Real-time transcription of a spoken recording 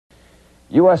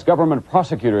U.S. government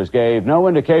prosecutors gave no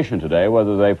indication today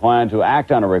whether they plan to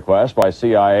act on a request by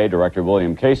CIA Director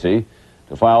William Casey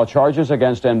to file charges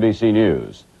against NBC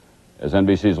News. As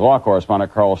NBC's law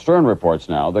correspondent Carl Stern reports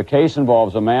now, the case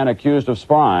involves a man accused of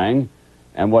spying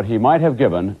and what he might have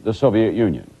given the Soviet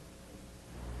Union.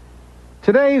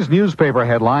 Today's newspaper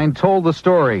headline told the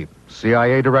story.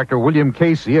 CIA Director William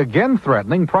Casey again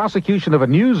threatening prosecution of a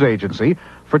news agency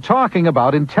for talking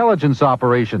about intelligence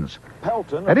operations.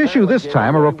 At issue this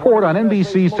time, a report on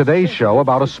NBC's Today Show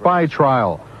about a spy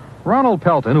trial. Ronald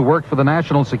Pelton, who worked for the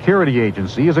National Security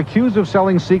Agency, is accused of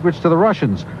selling secrets to the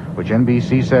Russians, which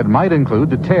NBC said might include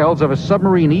details of a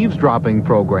submarine eavesdropping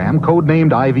program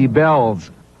codenamed Ivy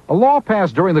Bells. A law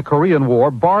passed during the Korean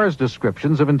War bars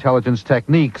descriptions of intelligence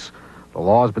techniques. The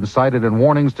law has been cited in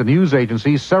warnings to news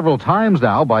agencies several times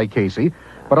now by Casey,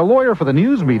 but a lawyer for the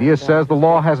news media says the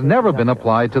law has never been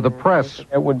applied to the press.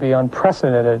 It would be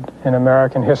unprecedented in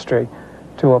American history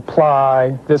to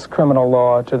apply this criminal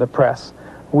law to the press.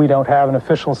 We don't have an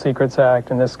Official Secrets Act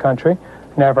in this country,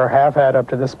 never have had up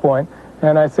to this point,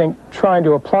 and I think trying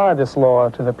to apply this law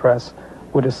to the press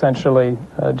would essentially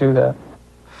do that.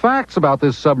 Facts about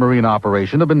this submarine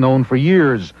operation have been known for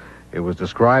years. It was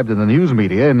described in the news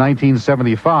media in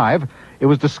 1975. It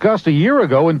was discussed a year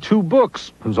ago in 2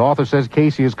 books, whose author says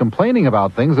Casey is complaining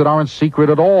about things that aren't secret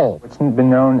at all. It's been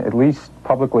known, at least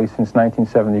publicly since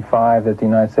 1975, that the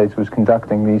United States was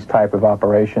conducting these type of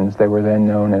operations. They were then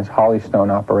known as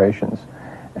Hollystone operations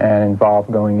and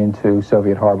involved going into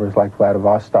Soviet harbors like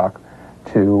Vladivostok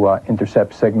to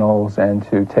intercept signals and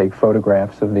to take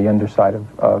photographs of the underside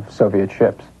of Soviet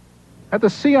ships. At the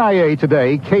CIA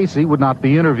today, Casey would not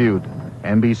be interviewed.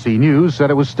 NBC News said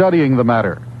it was studying the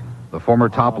matter. The former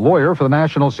top lawyer for the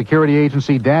National Security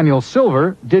Agency, Daniel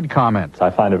Silver, did comment. I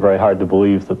find it very hard to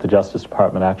believe that the Justice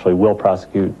Department actually will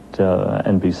prosecute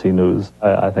NBC News.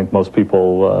 I think most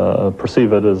people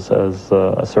perceive it as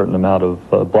a certain amount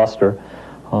of bluster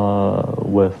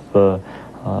with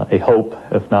a hope,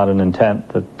 if not an intent,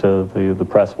 that the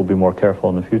press will be more careful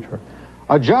in the future.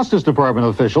 A Justice Department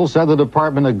official said the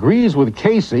department agrees with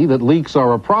Casey that leaks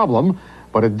are a problem,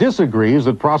 but it disagrees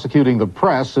that prosecuting the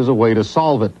press is a way to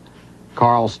solve it.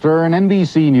 Carl Stern,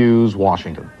 NBC News,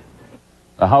 Washington.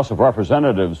 The House of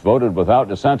Representatives voted without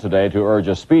dissent today to urge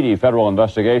a speedy federal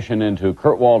investigation into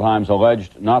Kurt Waldheim's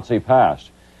alleged Nazi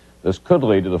past. This could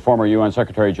lead to the former UN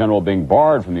Secretary General being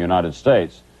barred from the United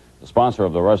States. The sponsor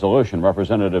of the resolution,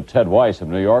 Representative Ted Weiss of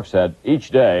New York, said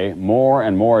each day more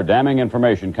and more damning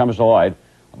information comes to light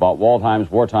about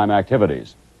Waldheim's wartime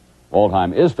activities.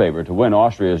 Waldheim is favored to win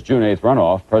Austria's June 8th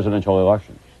runoff presidential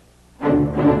election.